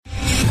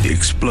The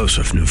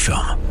explosive new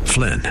film,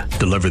 Flynn,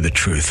 deliver the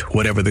truth,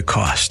 whatever the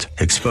cost,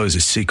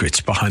 exposes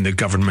secrets behind the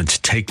government's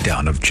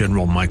takedown of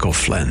General Michael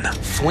Flynn.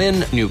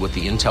 Flynn knew what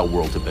the intel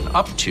world had been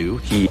up to.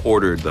 He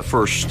ordered the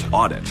first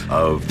audit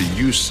of the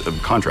use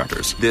of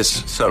contractors.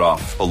 This set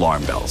off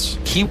alarm bells.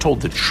 He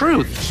told the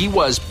truth. He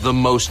was the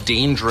most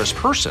dangerous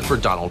person for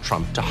Donald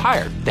Trump to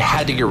hire. They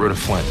had to get rid of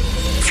Flynn.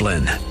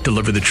 Flynn,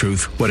 deliver the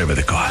truth, whatever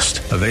the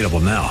cost. Available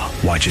now.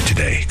 Watch it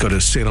today. Go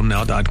to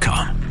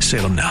salemnow.com.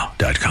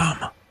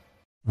 salemnow.com.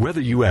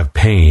 Whether you have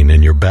pain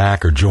in your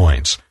back or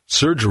joints,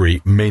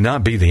 surgery may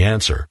not be the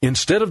answer.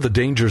 Instead of the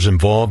dangers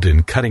involved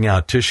in cutting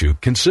out tissue,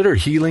 consider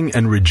healing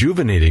and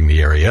rejuvenating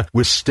the area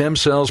with stem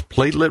cells,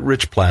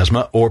 platelet-rich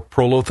plasma, or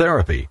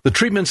prolotherapy. The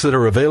treatments that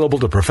are available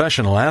to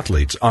professional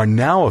athletes are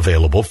now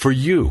available for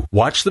you.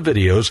 Watch the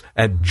videos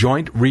at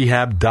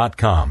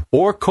jointrehab.com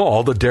or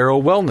call the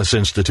Darrow Wellness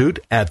Institute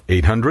at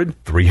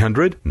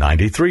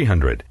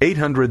 800-300-9300.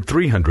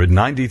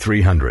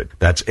 800-300-9300.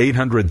 That's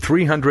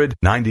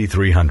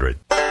 800-300-9300.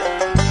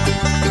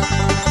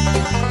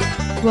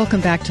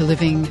 Welcome back to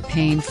Living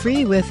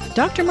Pain-Free with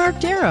Dr. Mark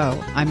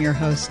Darrow. I'm your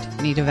host,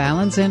 Nita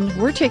Valens, and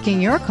we're taking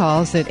your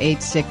calls at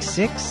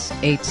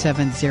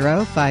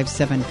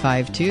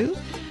 866-870-5752.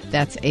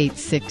 That's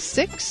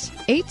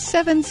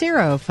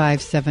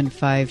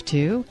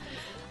 866-870-5752.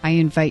 I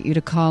invite you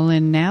to call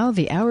in now.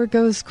 The hour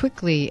goes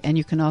quickly, and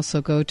you can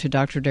also go to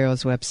Dr.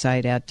 Darrow's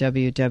website at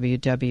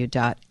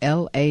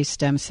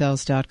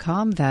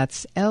www.lastemcells.com.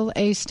 That's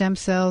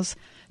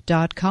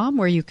lastemcells.com.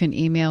 where you can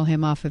email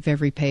him off of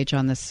every page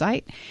on the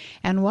site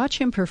and watch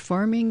him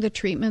performing the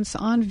treatments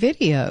on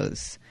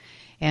videos.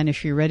 And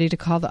if you're ready to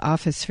call the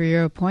office for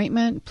your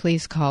appointment,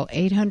 please call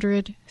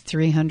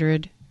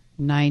 800-300-9300,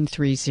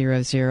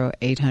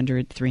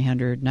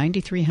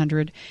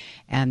 800-300-9300,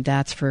 and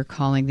that's for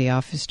calling the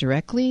office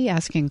directly,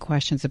 asking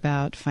questions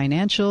about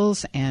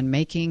financials, and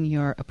making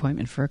your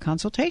appointment for a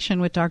consultation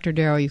with Dr.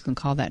 Darrow. You can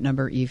call that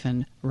number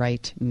even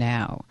right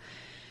now.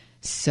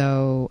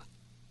 So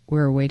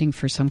we're waiting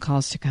for some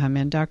calls to come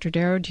in. Dr.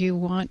 Darrow, do you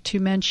want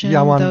to mention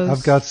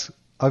those?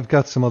 I've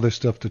got some other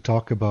stuff to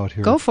talk about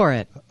here. Go for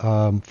it.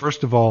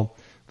 First of all,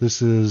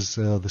 this is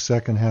the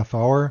second half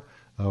hour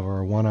of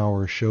our 1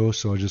 hour show,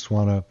 so I just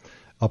want to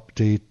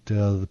update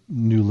the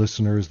new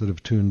listeners that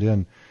have tuned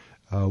in.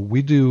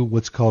 We do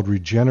what's called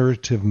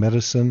regenerative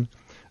medicine.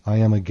 I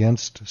am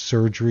against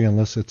surgery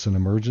unless it's an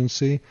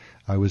emergency.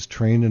 I was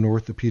trained in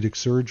orthopedic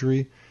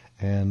surgery,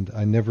 and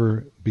I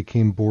never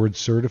became board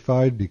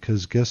certified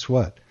because guess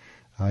what?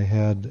 I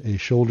had a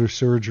shoulder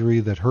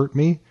surgery that hurt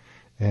me,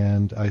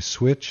 and I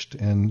switched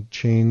and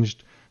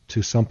changed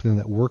to something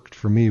that worked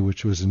for me,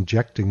 which was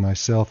injecting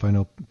myself. I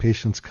know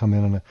patients come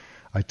in and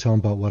I tell them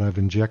about what I've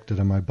injected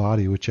in my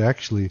body, which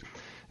actually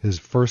is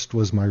first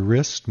was my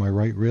wrist, my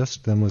right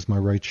wrist, then was my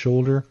right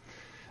shoulder.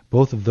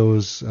 Both of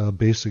those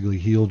basically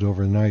healed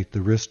overnight.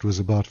 The wrist was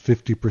about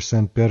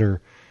 50%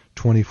 better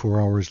 24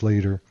 hours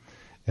later,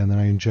 and then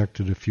I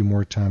injected a few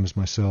more times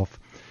myself.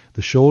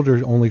 The shoulder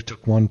only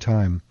took one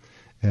time,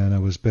 and I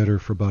was better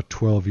for about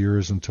 12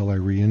 years until I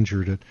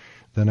re-injured it.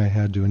 Then I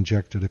had to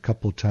inject it a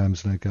couple of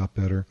times, and I got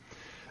better.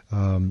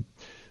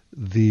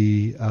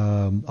 The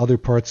other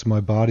parts of my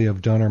body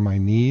I've done are my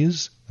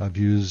knees. I've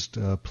used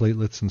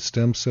platelets and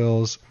stem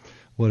cells.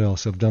 What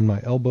else? I've done my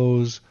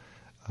elbows.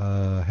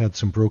 Had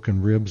some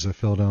broken ribs. I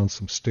fell down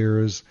some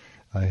stairs.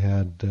 I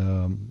had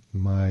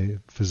my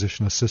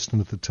physician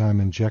assistant at the time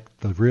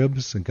inject the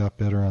ribs and got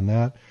better on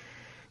that.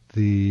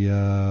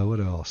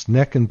 What else?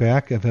 Neck and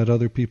back I've had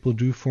other people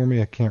do for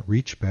me. I can't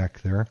reach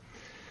back there.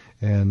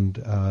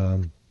 And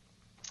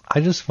I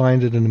just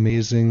find it an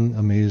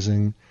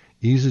amazing,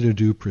 easy to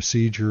do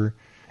procedure.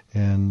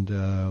 And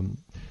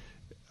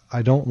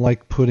I don't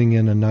like putting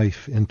in a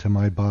knife into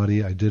my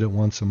body. I did it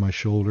once on my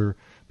shoulder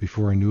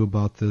before I knew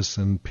about this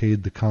and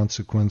paid the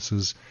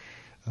consequences.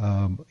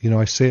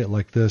 I say it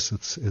like this.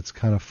 It's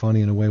kind of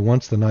funny in a way.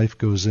 Once the knife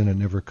goes in, it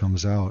never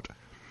comes out,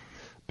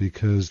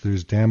 because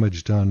there's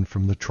damage done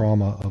from the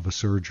trauma of a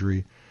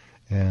surgery,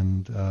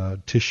 and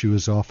tissue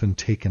is often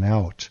taken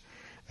out.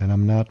 And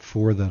I'm not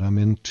for that. I'm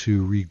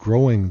into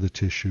regrowing the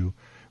tissue,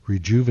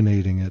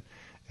 rejuvenating it,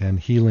 and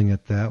healing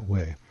it that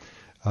way.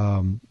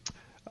 I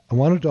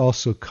wanted to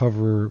also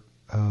cover,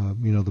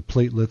 the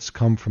platelets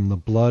come from the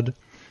blood.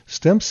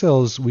 Stem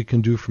cells we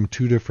can do from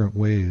two different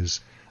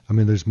ways. I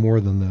mean, there's more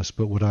than this,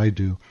 but what I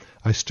do,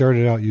 I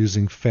started out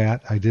using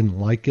fat. I didn't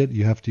like it.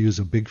 You have to use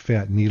a big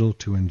fat needle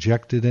to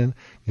inject it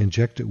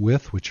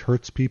with, which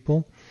hurts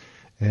people.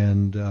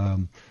 And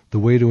the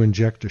way to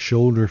inject a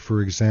shoulder,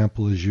 for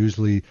example, is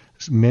usually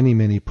many,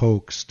 many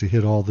pokes to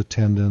hit all the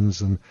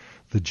tendons and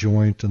the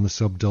joint and the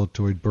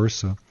subdeltoid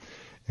bursa.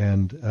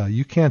 And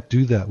you can't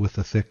do that with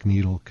a thick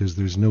needle because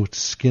there's no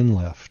skin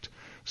left.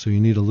 So you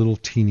need a little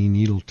teeny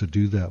needle to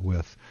do that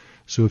with.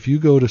 So if you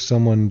go to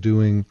someone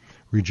doing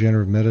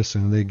regenerative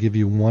medicine and they give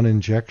you one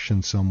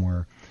injection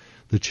somewhere,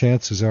 the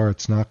chances are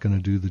it's not going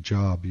to do the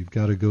job. You've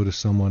got to go to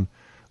someone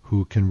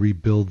who can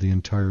rebuild the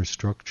entire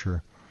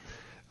structure.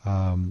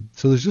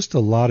 So there's just a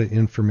lot of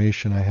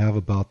information I have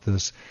about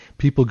this.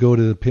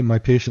 My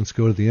patients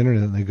go to the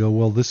internet and they go,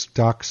 well, this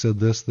doc said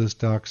this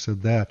doc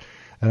said that.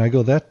 And I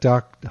go, that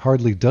doc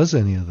hardly does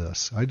any of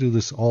this. I do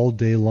this all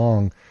day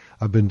long.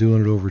 I've been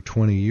doing it over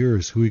 20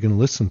 years. Who are you going to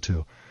listen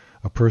to?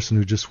 A person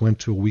who just went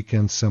to a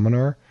weekend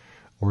seminar,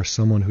 or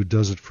someone who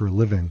does it for a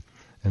living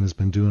and has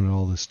been doing it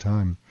all this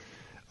time?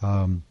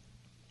 I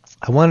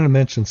wanted to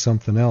mention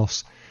something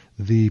else.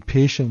 The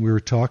patient we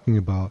were talking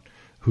about,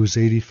 who's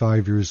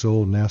 85 years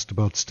old and asked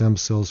about stem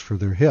cells for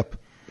their hip.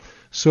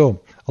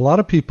 So a lot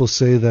of people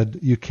say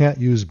that you can't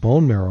use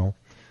bone marrow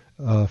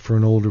for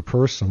an older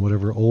person,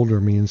 whatever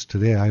older means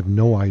today. I have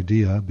no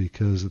idea,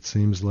 because it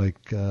seems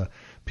like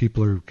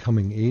people are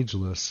becoming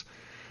ageless.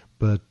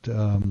 But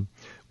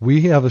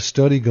we have a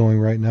study going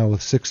right now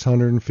with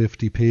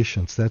 650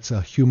 patients. That's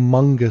a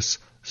humongous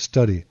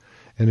study.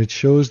 And it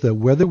shows that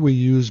whether we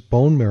use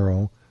bone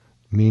marrow,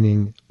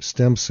 meaning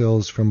stem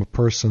cells from a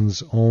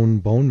person's own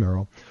bone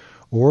marrow,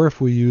 or if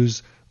we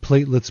use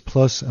platelets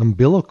plus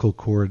umbilical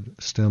cord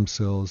stem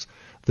cells,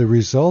 the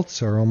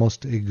results are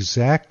almost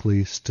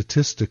exactly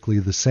statistically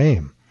the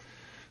same.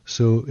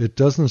 So it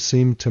doesn't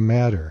seem to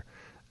matter.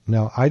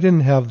 Now, I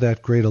didn't have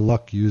that great of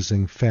luck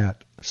using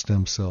fat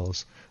stem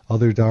cells.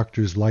 Other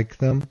doctors like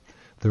them.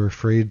 They're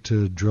afraid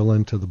to drill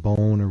into the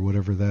bone or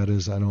whatever that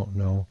is. I don't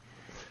know.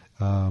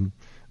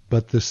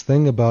 But this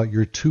thing about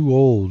you're too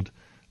old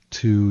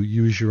to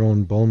use your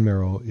own bone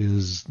marrow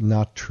is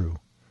not true.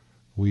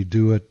 We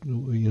do it,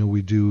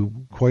 we do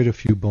quite a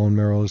few bone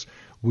marrows.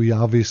 We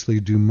obviously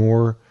do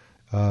more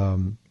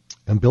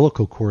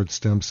umbilical cord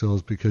stem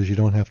cells because you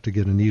don't have to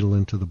get a needle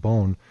into the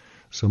bone.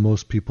 So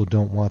most people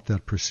don't want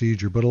that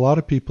procedure, but a lot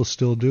of people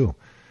still do.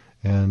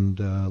 And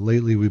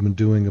lately we've been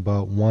doing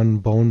about 1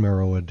 bone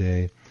marrow a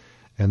day,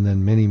 and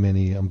then many,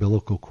 many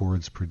umbilical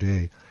cords per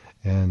day.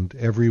 And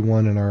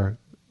everyone in our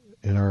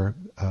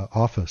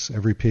office,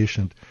 every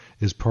patient,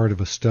 is part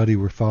of a study.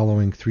 We're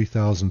following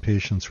 3,000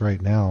 patients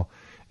right now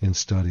in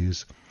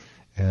studies,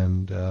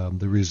 and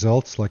the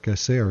results, like I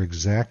say, are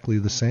exactly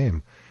the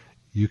same.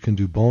 You can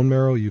do bone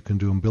marrow, you can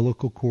do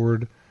umbilical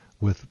cord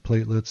with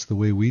platelets the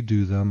way we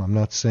do them. I'm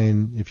not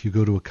saying if you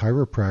go to a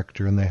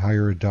chiropractor and they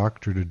hire a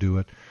doctor to do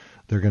it,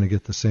 they're going to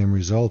get the same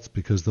results,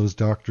 because those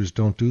doctors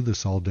don't do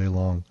this all day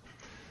long.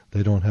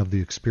 They don't have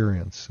the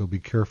experience, so be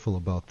careful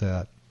about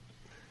that.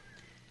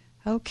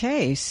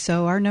 Okay,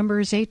 so our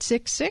number is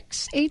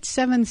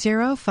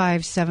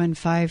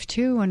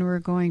 866-870-5752, and we're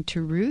going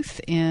to Ruth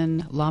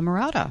in La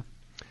Mirada.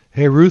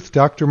 Hey, Ruth,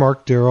 Dr.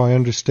 Mark Darrow, I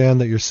understand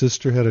that your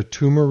sister had a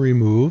tumor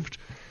removed,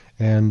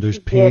 and there's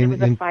pain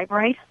in... a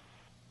fibroid.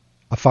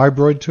 A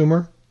fibroid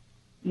tumor?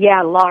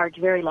 Yeah, large,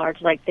 very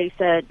large. Like they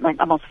said,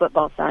 like almost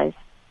football size.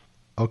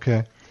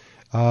 Okay.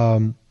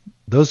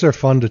 Those are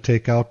fun to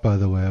take out, by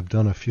the way. I've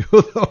done a few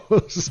of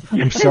those.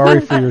 I'm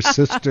sorry for your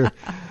sister.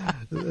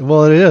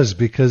 Well, it is,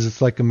 because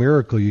it's like a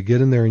miracle. You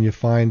get in there and you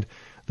find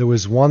there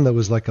was one that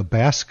was like a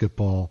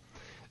basketball.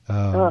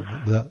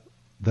 When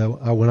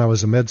I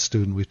was a med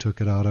student, we took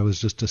it out. I was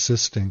just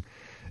assisting.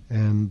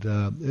 And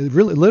it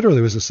really,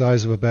 literally was the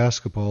size of a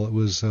basketball. It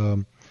was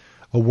a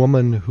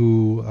woman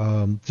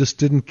who just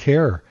didn't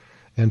care.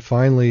 And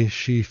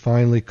she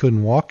finally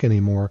couldn't walk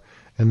anymore.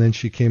 And then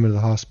she came into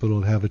the hospital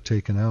to have it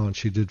taken out, and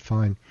she did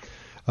fine.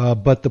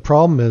 But the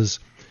problem is,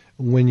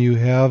 when you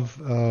have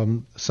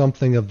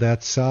something of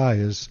that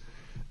size,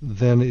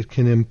 then it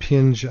can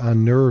impinge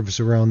on nerves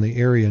around the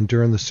area. And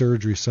during the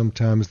surgery,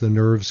 sometimes the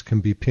nerves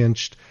can be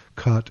pinched,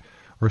 cut,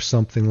 or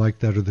something like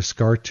that, or the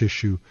scar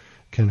tissue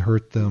can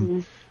hurt them. Mm-hmm.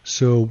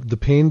 So the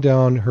pain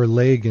down her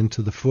leg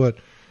into the foot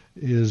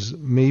is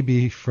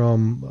maybe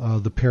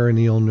from the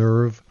perineal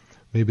nerve,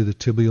 maybe the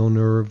tibial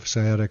nerve,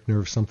 sciatic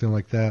nerve, something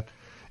like that.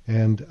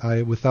 And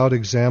without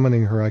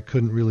examining her, I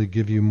couldn't really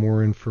give you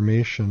more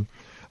information.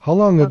 How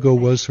long ago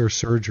was her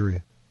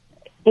surgery?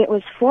 It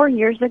was 4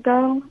 years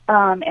ago,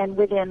 and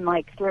within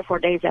like 3 or 4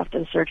 days after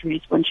the surgery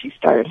is when she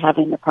started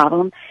having the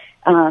problem.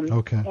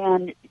 Okay.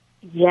 And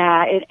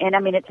yeah, I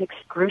mean, it's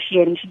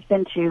excruciating. She's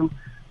been to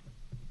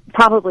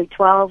probably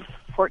 12,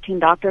 14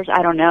 doctors,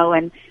 I don't know,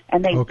 and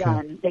they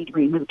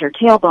removed her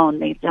tailbone.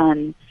 They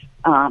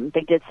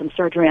did some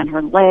surgery on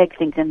her leg,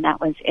 thinking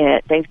that was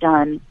it. They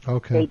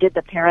did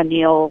the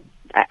perineal,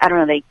 I don't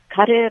know, they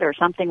cut it or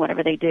something,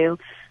 whatever they do.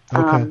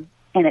 Okay.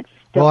 And it's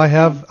still...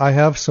 Well, I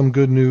have some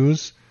good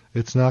news.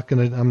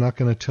 I'm not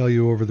gonna tell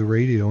you over the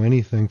radio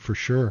anything for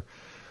sure,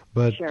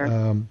 but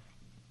sure.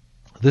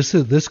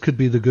 This could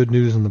be the good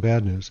news and the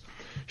bad news.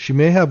 She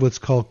may have what's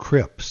called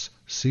CRPS,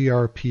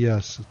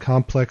 CRPS,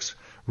 complex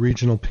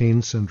regional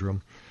pain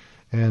syndrome,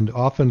 and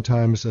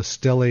oftentimes a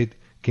stellate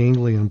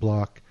ganglion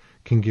block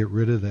can get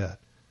rid of that.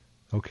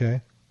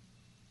 Okay?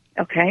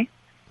 Okay.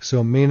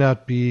 So it may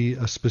not be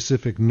a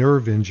specific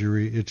nerve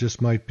injury. It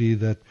just might be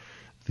that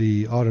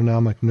the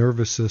autonomic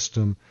nervous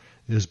system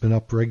has been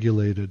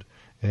upregulated.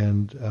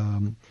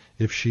 And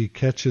if she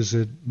catches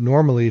it,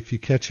 normally if you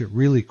catch it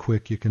really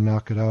quick, you can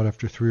knock it out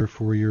after 3 or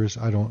 4 years.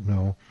 I don't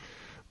know.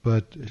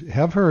 But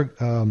have her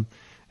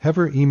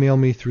email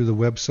me through the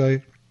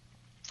website,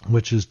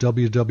 which is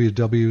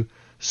www.cpns,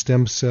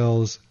 stem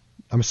cells.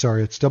 I'm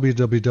sorry, it's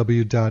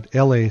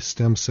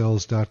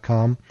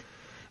www.lastemcells.com,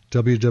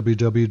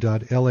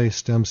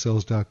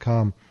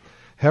 www.lastemcells.com.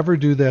 Have her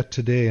do that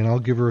today, and I'll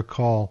give her a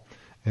call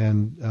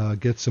and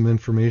get some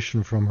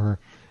information from her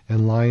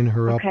and line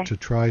her up to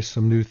try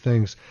some new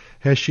things.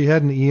 Has she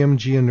had an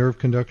EMG and nerve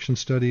conduction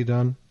study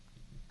done?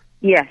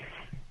 Yes.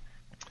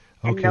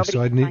 Okay, and nobody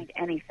so I'd can need find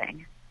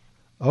anything.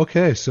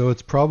 Okay, so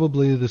it's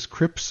probably this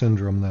Cripps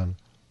syndrome then.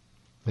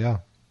 Yeah.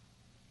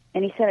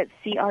 And he said it's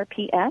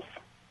CRPS?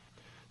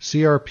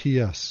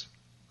 CRPS.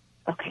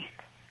 Okay.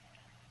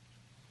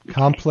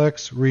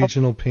 Complex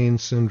regional pain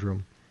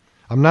syndrome.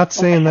 I'm not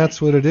saying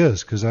that's what it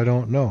is because I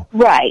don't know.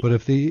 Right. But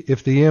if the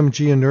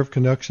EMG and nerve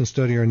conduction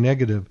study are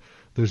negative,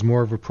 there's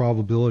more of a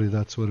probability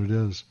that's what it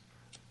is.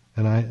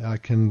 And I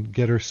can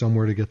get her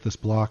somewhere to get this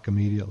block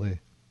immediately.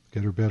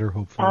 Get her better,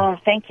 hopefully.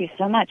 Thank you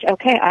so much.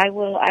 Okay, I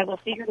will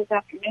see her this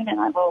afternoon, and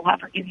I will have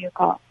her give you a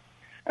call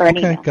or an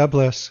email. God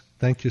bless.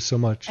 Thank you so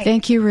much.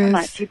 Thank you, Ruth. So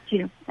much. You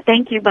too.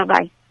 Thank you.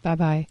 Bye-bye.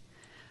 Bye-bye.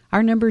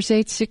 Our number is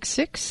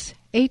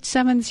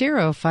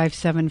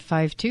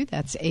 866-870-5752.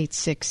 That's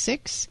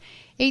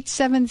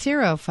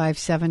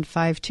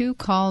 866-870-5752.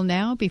 Call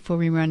now before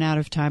we run out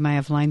of time. I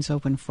have lines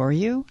open for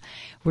you.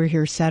 We're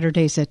here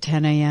Saturdays at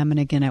 10 a.m. and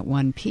again at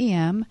 1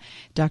 p.m.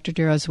 Dr.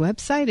 Darrow's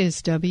website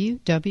is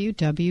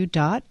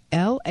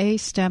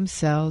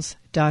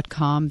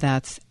www.lastemcells.com.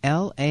 That's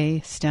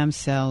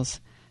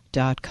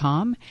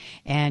lastemcells.com.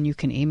 And you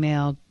can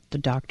email the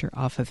doctor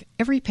off of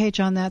every page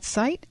on that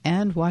site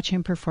and watch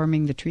him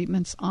performing the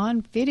treatments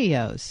on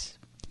videos.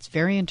 It's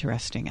very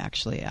interesting,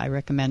 actually. I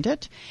recommend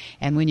it.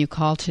 And when you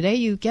call today,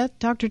 you get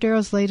Dr.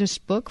 Darrow's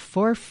latest book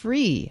for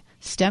free,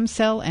 Stem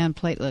Cell and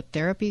Platelet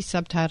Therapy,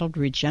 subtitled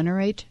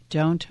Regenerate,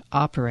 Don't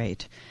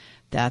Operate.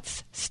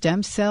 That's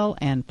Stem Cell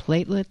and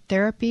Platelet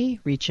Therapy,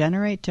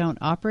 Regenerate, Don't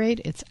Operate.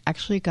 It's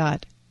actually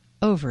got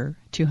over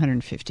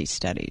 250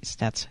 studies.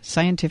 That's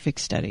scientific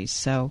studies.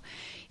 So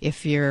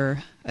if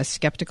you're a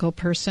skeptical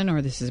person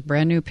or this is a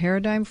brand new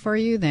paradigm for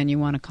you, then you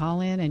want to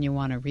call in and you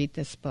want to read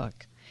this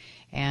book.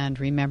 And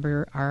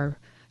remember, our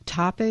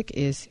topic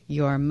is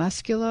your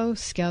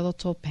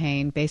musculoskeletal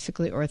pain,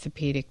 basically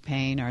orthopedic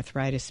pain,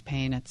 arthritis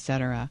pain,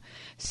 etc.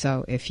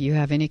 So if you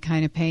have any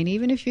kind of pain,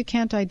 even if you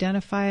can't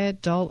identify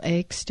it, dull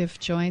ache, stiff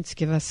joints,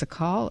 give us a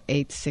call,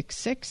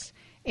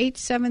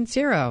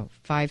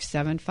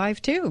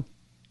 866-870-5752.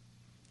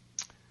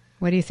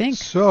 What do you think?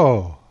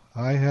 So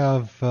I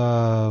have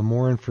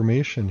more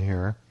information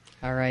here.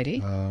 All righty.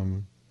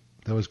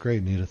 That was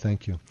great, Nita.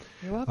 Thank you.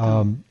 You're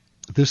welcome.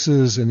 This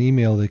is an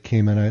email that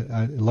came in.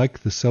 I like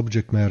the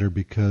subject matter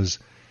because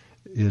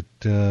it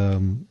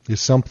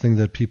is something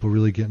that people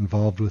really get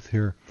involved with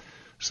here.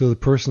 So the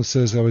person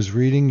says, I was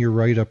reading your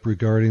write-up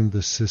regarding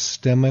the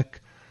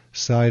systemic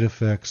side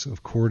effects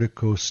of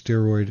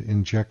corticosteroid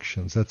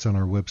injections. That's on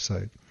our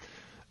website.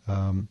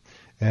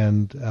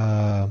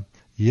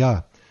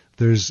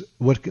 There's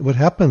what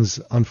happens,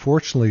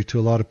 unfortunately, to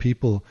a lot of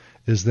people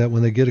is that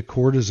when they get a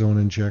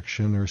cortisone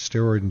injection or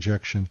steroid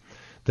injection,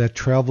 that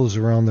travels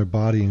around their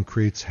body and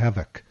creates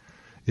havoc.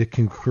 It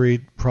can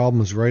create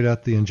problems right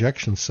at the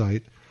injection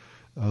site.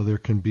 There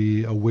can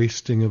be a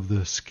wasting of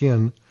the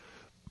skin.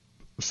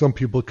 Some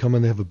people come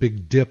in, they have a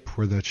big dip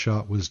where that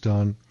shot was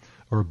done,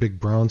 or a big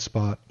brown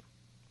spot.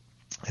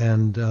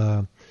 And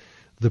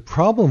the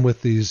problem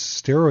with these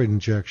steroid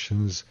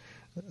injections,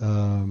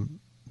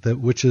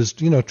 which is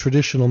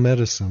traditional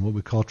medicine, what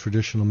we call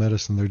traditional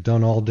medicine, they're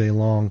done all day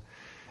long.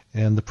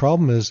 And the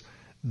problem is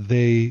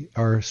they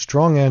are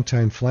strong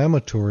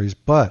anti-inflammatories,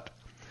 but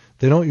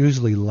they don't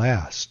usually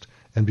last.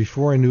 And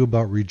before I knew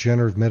about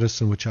regenerative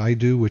medicine, which I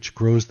do, which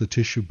grows the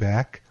tissue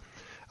back,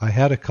 I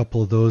had a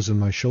couple of those in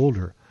my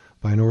shoulder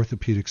by an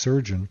orthopedic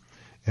surgeon,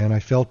 and I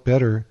felt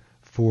better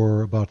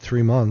for about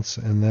 3 months,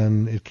 and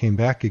then it came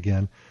back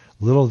again.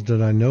 Little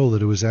did I know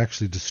that it was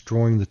actually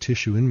destroying the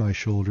tissue in my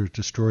shoulder. It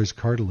destroys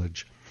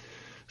cartilage.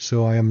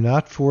 So I am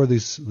not for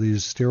these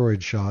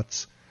steroid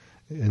shots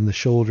in the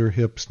shoulder,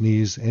 hips,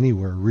 knees,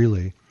 anywhere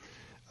really.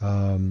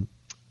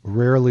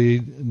 Rarely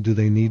do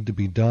they need to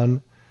be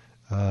done.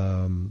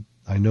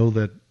 I know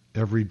that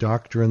every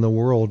doctor in the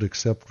world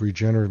except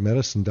regenerative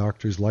medicine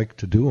doctors like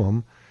to do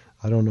them.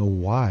 I don't know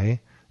why.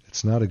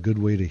 It's not a good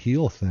way to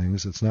heal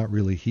things. It's not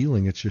really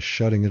healing. It's just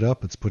shutting it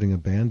up. It's putting a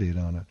Band-Aid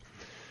on it.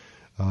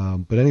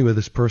 But anyway,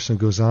 this person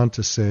goes on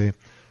to say,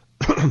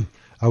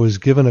 I was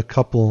given a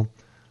couple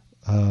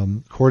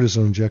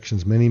cortisone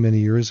injections many, many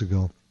years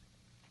ago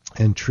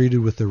and treated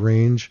with a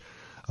range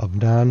of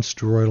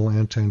non-steroidal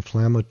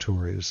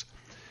anti-inflammatories.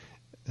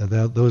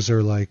 Those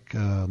are like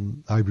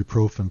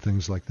ibuprofen,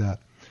 things like that.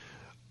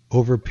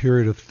 Over a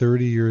period of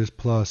 30 years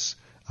plus,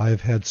 I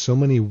have had so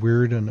many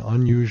weird and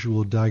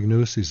unusual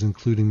diagnoses,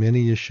 including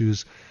many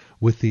issues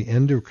with the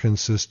endocrine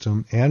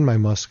system and my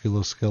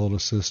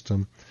musculoskeletal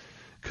system.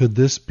 Could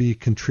this be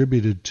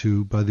contributed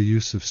to by the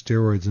use of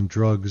steroids and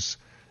drugs?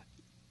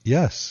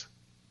 Yes.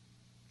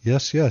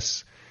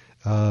 Yes.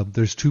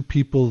 There's 2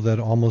 people that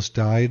almost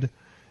died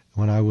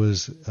when I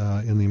was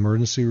in the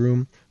emergency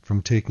room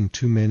from taking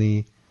too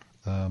many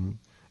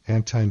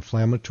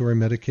anti-inflammatory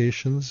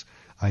medications.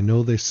 I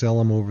know they sell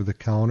them over the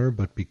counter,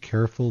 but be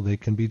careful, they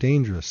can be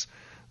dangerous.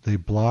 They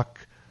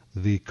block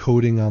the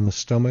coating on the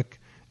stomach,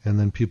 and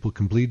then people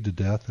can bleed to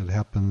death. It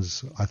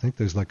happens, I think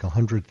there's like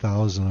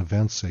 100,000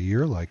 events a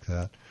year like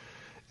that.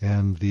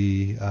 And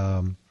the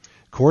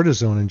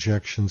cortisone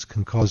injections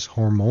can cause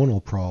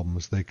hormonal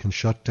problems. They can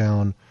shut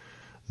down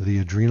the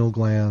adrenal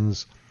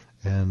glands,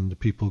 and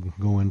people can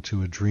go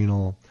into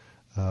adrenal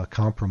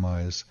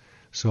compromise.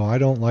 So I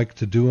don't like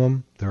to do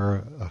them. There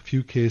are a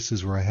few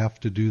cases where I have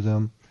to do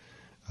them,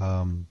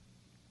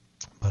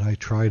 but I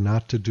try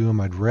not to do them.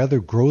 I'd rather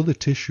grow the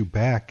tissue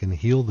back and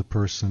heal the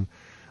person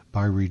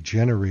by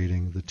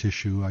regenerating the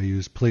tissue. I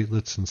use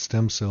platelets and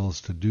stem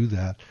cells to do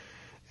that,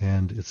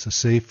 and it's a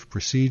safe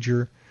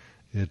procedure.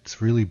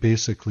 It's really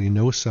basically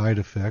no side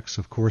effects.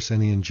 Of course,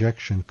 any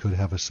injection could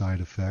have a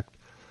side effect.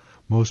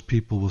 Most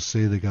people will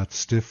say they got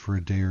stiff for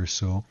a day or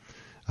so.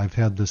 I've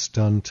had this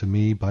done to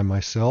me by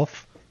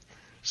myself.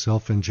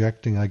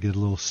 Self-injecting, I get a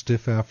little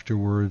stiff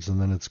afterwards,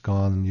 and then it's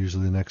gone, and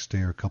usually the next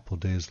day or a couple of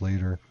days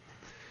later.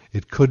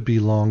 It could be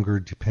longer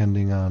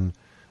depending on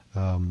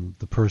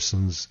the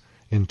person's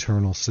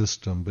internal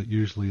system, but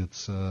usually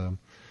it's a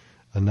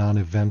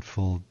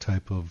non-eventful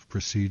type of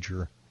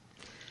procedure.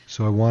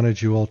 So I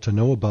wanted you all to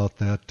know about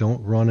that.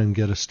 Don't run and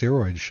get a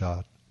steroid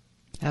shot.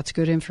 That's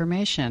good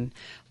information.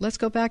 Let's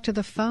go back to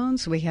the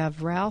phones. We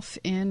have Ralph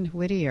in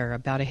Whittier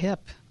about a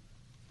hip.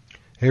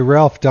 Hey,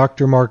 Ralph,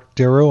 Dr. Mark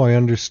Darrow, I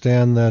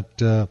understand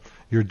that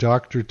your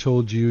doctor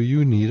told you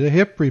you need a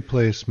hip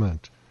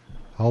replacement.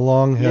 How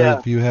long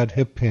have you had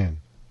hip pain?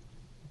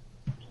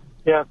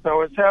 Yes, I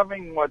was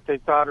having what they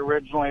thought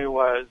originally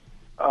was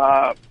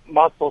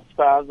muscle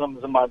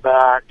spasms in my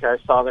back. I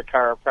saw the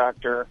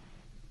chiropractor,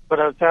 but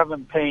I was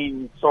having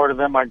pain sort of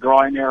in my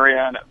groin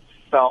area, and it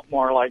felt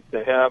more like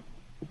the hip.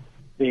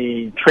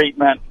 The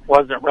treatment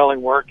wasn't really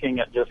working.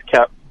 It just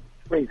kept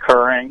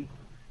recurring.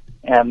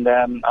 And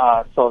then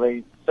so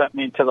they sent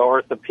me to the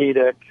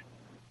orthopedic.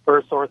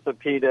 First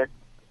orthopedic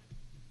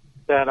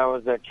said I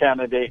was a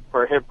candidate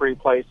for hip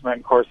replacement.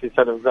 Of course, he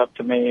said it was up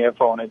to me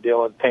if I want to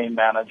deal with pain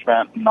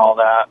management and all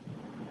that.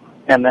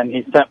 And then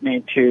he sent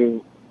me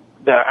to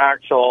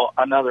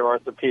another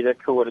orthopedic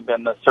who would have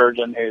been the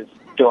surgeon who's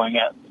doing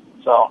it.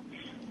 So,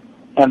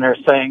 and they're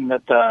saying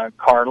that the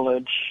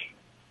cartilage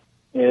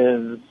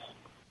is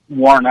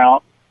worn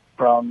out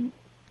from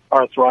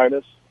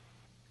arthritis.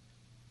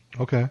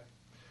 Okay.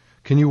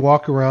 Can you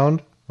walk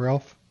around,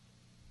 Ralph?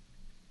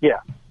 Yeah.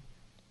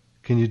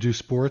 Can you do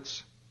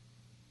sports?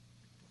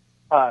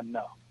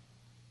 No.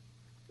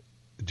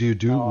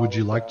 Would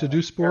you like to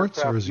do sports?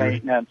 Or is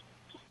maintenance.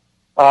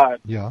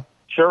 Yeah.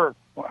 Sure.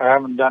 I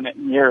haven't done it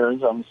in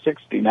years. I'm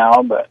 60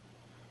 now, but.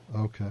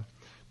 Okay.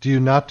 Do you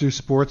not do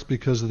sports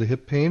because of the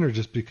hip pain, or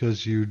just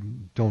because you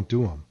don't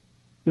do them?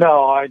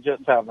 No, I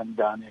just haven't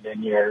done it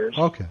in years.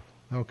 Okay.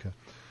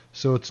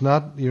 So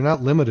you're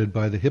not limited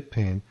by the hip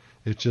pain.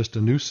 It's just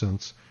a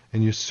nuisance,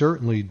 and you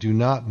certainly do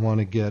not want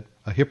to get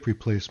a hip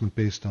replacement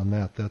based on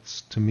that.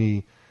 That's, to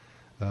me,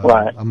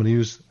 right. I'm going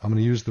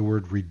to use the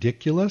word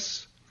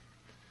ridiculous.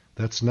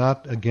 That's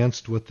not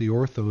against what the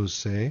orthos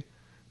say,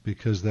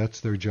 because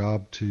that's their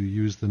job to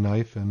use the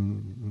knife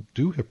and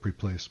do hip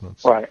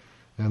replacements. Right.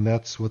 And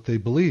that's what they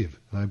believe.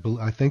 And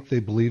I think they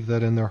believe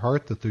that in their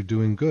heart, that they're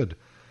doing good.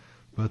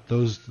 But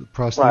those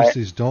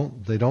prostheses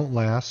don't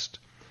last.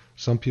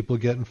 Some people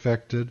get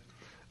infected.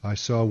 I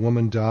saw a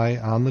woman die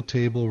on the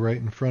table right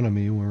in front of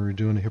me when we were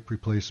doing a hip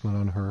replacement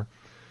on her.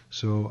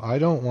 So I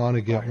don't want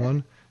to get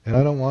one, and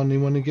I don't want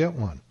anyone to get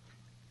one.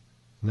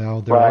 Now,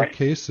 there are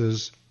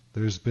cases,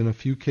 there's been a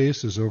few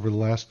cases over the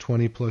last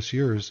 20 plus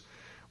years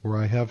where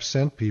I have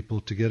sent people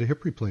to get a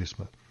hip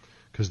replacement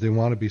because they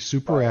want to be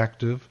super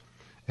active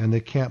and they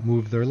can't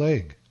move their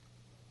leg.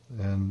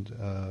 And,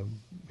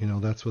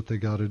 that's what they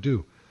got to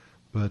do.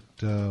 But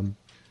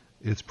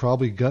it's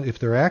probably, if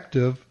they're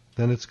active,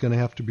 then it's going to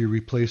have to be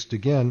replaced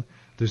again.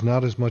 There's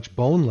not as much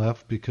bone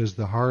left because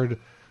the hard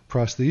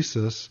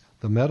prosthesis,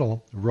 the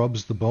metal,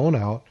 rubs the bone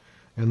out.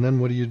 And then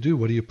what do you do?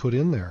 What do you put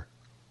in there?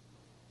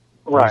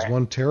 Right. There's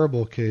one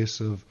terrible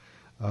case of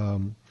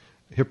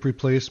hip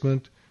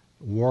replacement,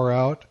 wore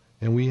out,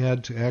 and we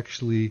had to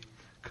actually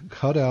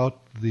cut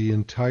out the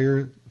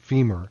entire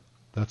femur,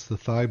 that's the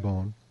thigh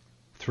bone,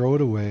 throw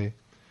it away,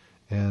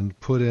 and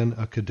put in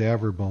a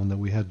cadaver bone that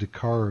we had to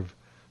carve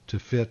to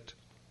fit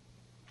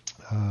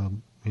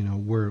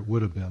where it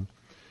would have been.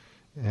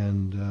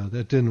 And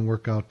that didn't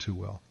work out too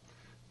well.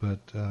 But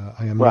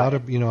I am not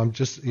I'm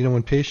just,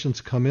 when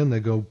patients come in, they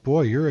go,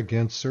 boy, you're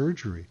against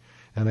surgery.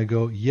 And I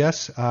go,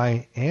 yes,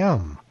 I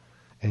am.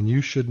 And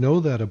you should know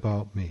that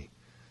about me.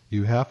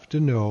 You have to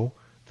know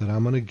that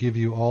I'm going to give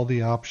you all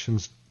the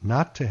options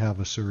not to have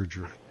a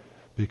surgery,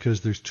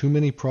 because there's too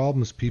many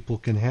problems people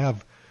can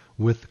have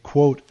with,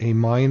 quote, a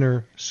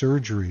minor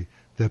surgery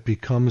that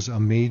becomes a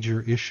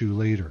major issue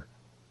later.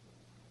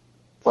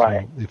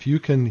 Right. So if you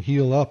can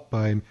heal up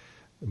by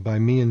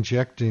me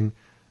injecting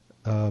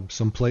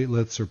some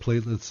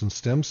platelets and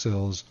stem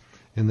cells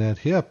in that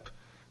hip,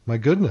 my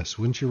goodness,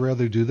 wouldn't you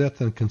rather do that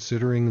than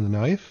considering the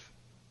knife?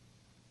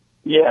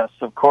 Yes,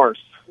 of course.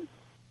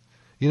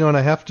 You know, and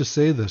I have to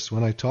say this,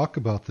 when I talk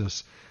about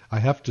this, I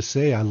have to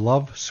say I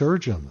love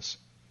surgeons.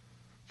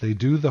 They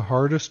do the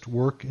hardest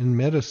work in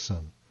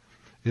medicine.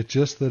 It's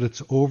just that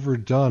it's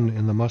overdone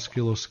in the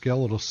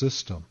musculoskeletal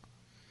system.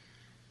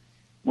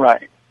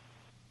 Right.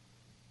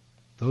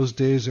 Those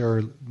days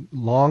are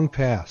long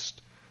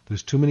past.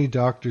 There's too many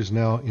doctors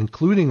now,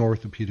 including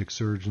orthopedic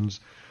surgeons,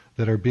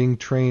 that are being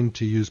trained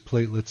to use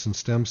platelets and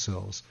stem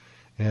cells.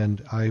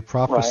 And I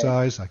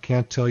prophesize, I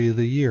can't tell you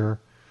the year,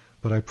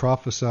 but I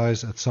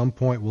prophesize at some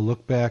point we'll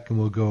look back and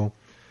we'll go,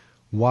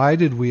 why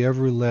did we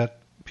ever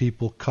let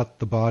people cut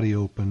the body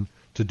open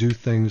to do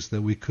things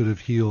that we could have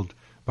healed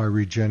by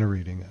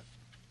regenerating it?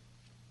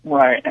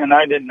 Right, and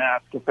I didn't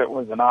ask if it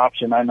was an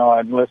option. I know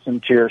I'd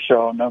listened to your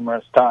show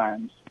numerous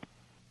times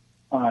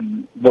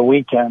on the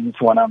weekends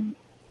when I'm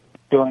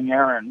doing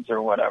errands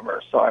or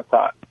whatever, so I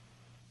thought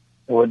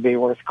it would be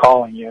worth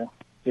calling you,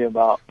 see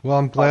about... Well,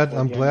 I'm glad,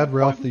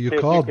 Ralph, that you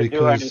called, because...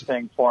 do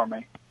anything for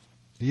me.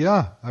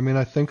 Yeah, I mean,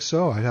 I think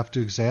so. I'd have to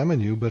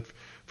examine you, but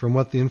from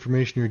what the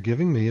information you're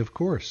giving me, of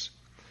course.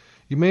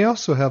 You may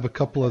also have a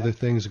couple other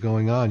things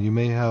going on. You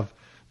may have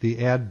the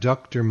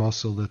adductor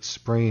muscle that's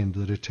sprained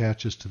that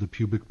attaches to the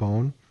pubic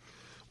bone,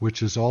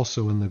 which is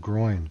also in the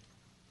groin.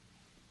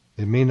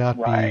 It may not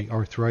be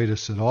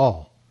arthritis at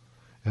all,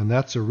 and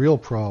that's a real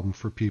problem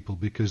for people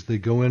because they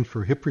go in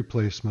for hip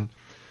replacement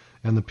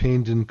and the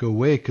pain didn't go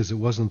away because it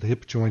wasn't the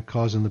hip joint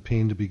causing the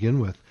pain to begin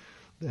with.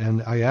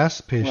 And I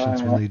ask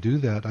patients when they do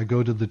that, I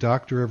go, did the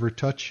doctor ever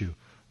touch you?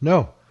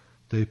 No.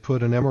 They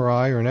put an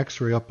MRI or an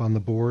X-ray up on the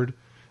board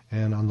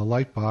and on the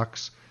light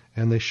box,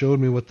 and they showed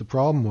me what the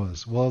problem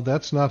was. Well,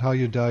 that's not how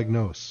you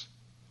diagnose.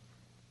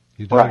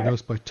 You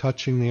diagnose by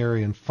touching the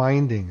area and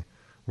finding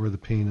where the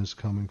pain is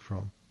coming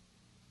from.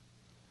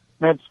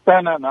 It's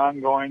been an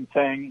ongoing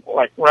thing.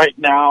 Like right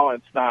now,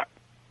 it's not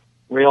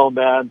real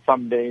bad.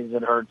 Some days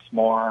it hurts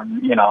more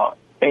and,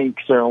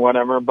 aches or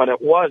whatever, but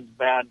it was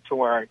bad to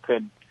where I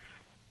could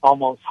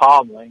almost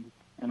hobbling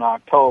in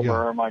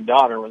October. Yeah. My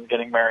daughter was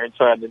getting married,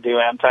 so I had to do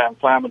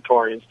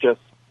anti-inflammatories just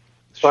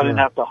so I didn't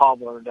have to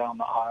hobble her down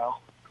the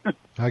aisle.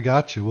 I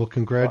got you. Well,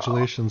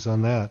 congratulations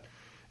on that.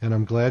 And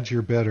I'm glad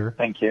you're better.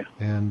 Thank you.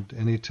 And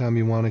anytime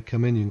you want to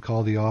come in, you can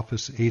call the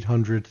office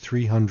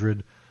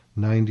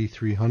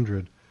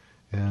 800-300-9300,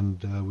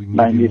 and we can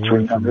give you more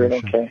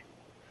information. Okay.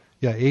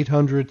 Yeah,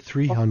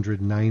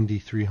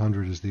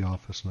 800-300-9300 is the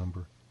office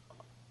number.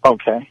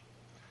 Okay.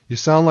 You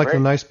sound like a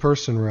nice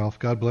person, Ralph.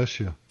 God bless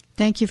you.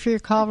 Thank you for your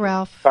call,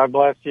 Ralph. God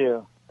bless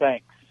you.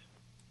 Thanks.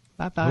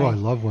 Bye-bye. Oh, I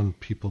love when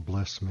people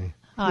bless me.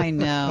 I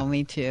know,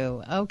 me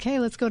too. Okay,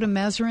 let's go to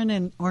Mazarin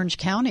in Orange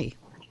County.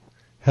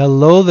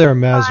 Hello there,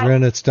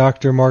 Mazarin. It's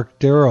Dr. Mark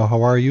Darrow.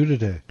 How are you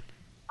today?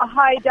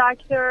 Hi,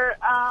 doctor.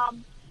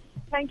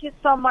 Thank you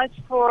so much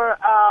for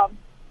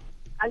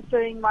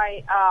answering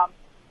my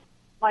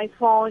my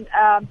phone.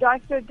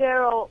 Dr.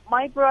 Darrow,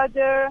 my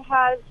brother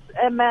has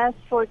MS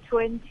for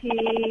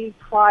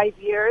 25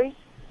 years.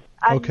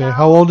 Okay,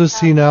 how old is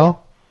he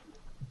now?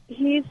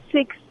 He's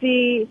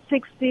 62.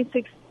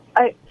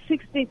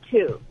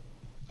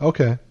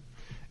 Okay,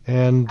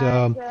 and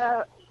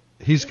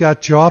he's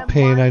got jaw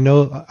pain. I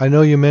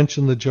know you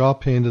mentioned the jaw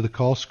pain to the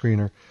call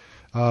screener.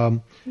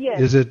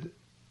 Yes.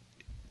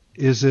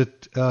 Is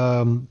it?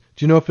 Do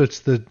you know if it's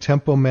the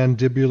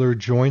temporomandibular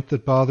joint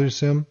that bothers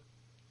him?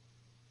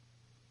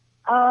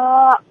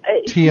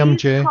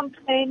 TMJ.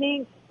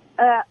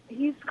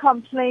 He's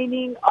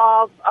complaining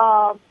of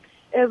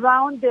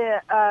around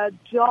the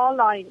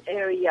jawline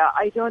area.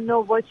 I don't know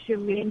what you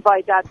mean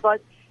by that,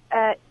 but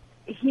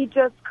he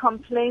just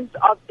complains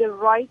of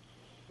the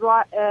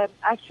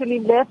actually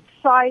left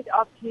side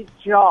of his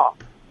jaw.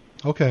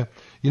 Okay.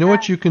 You know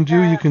what you can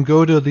do? You can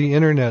go to the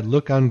internet,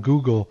 look on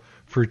Google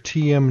for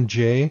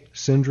TMJ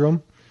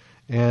syndrome,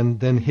 and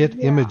then hit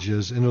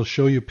images, and it'll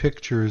show you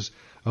pictures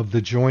of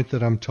the joint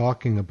that I'm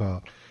talking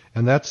about.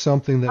 And that's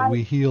something that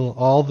we heal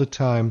all the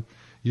time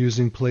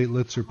using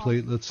platelets or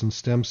platelets and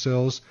stem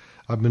cells.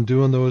 I've been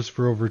doing those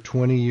for over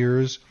 20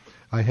 years.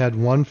 I had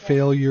one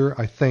failure,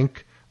 I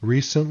think,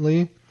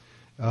 recently,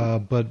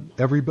 but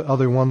every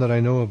other one that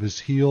I know of is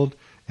healed,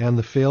 and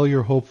the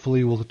failure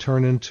hopefully will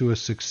turn into a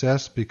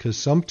success because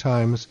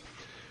sometimes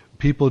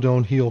people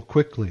don't heal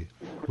quickly.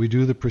 We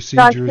do the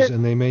procedures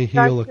and they may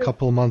heal a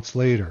couple months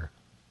later.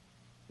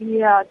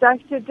 Yeah,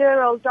 Dr.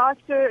 Darrell,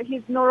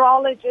 his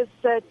neurologist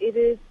said it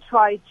is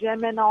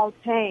trigeminal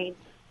pain.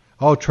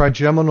 Oh,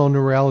 trigeminal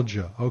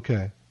neuralgia.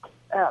 Okay.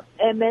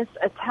 MS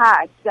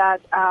attack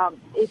that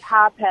it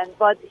happened,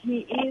 but he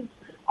is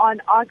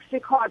on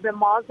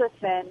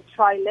oxycarbamazepine,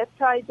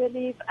 Trilepta, I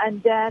believe,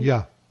 and then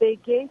they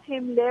gave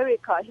him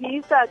Lyrica.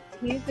 He's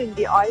in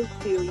the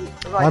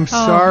ICU right I'm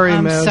sorry,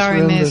 I'm Mazarin.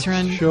 sorry,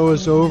 Mazarin. The show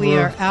is over. We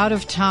are out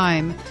of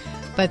time,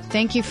 but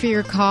thank you for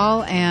your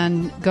call,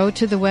 and go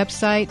to the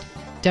website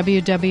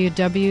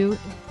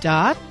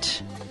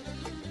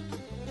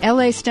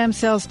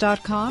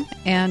www.lastemcells.com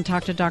and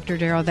talk to Dr.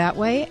 Darrow that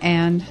way.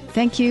 And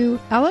thank you,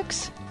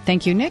 Alex.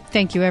 Thank you, Nick.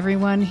 Thank you,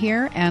 everyone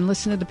here. And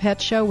listen to The Pet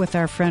Show with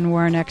our friend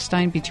Warren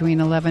Eckstein between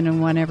 11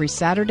 and 1 every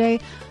Saturday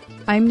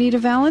I'm Nita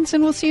Valens,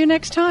 and we'll see you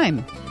next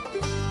time.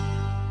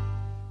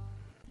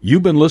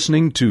 You've been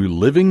listening to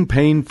Living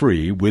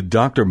Pain-Free with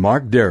Dr.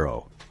 Mark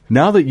Darrow.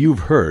 Now that you've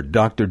heard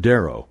Dr.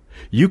 Darrow,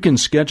 you can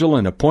schedule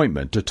an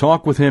appointment to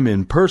talk with him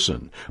in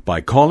person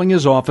by calling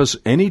his office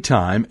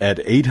anytime at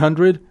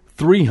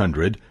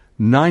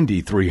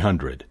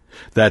 800-300-9300.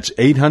 That's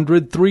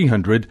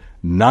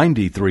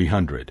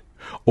 800-300-9300.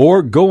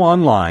 Or go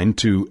online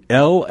to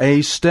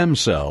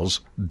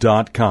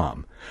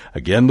lastemcells.com.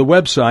 Again, the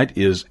website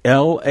is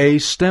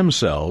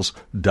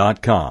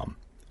lastemcells.com.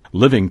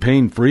 Living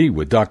Pain-Free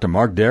with Dr.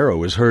 Mark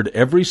Darrow is heard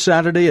every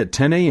Saturday at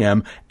 10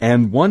 a.m.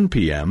 and 1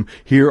 p.m.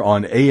 here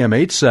on AM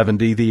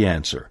 870 The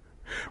Answer.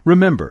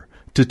 Remember,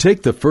 to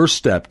take the first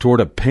step toward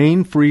a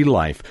pain-free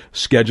life,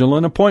 schedule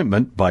an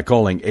appointment by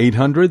calling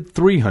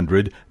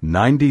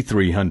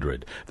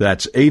 800-300-9300.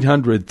 That's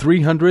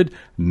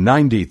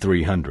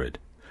 800-300-9300.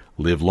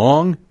 Live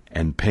long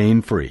and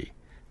pain-free.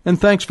 And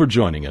thanks for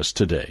joining us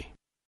today.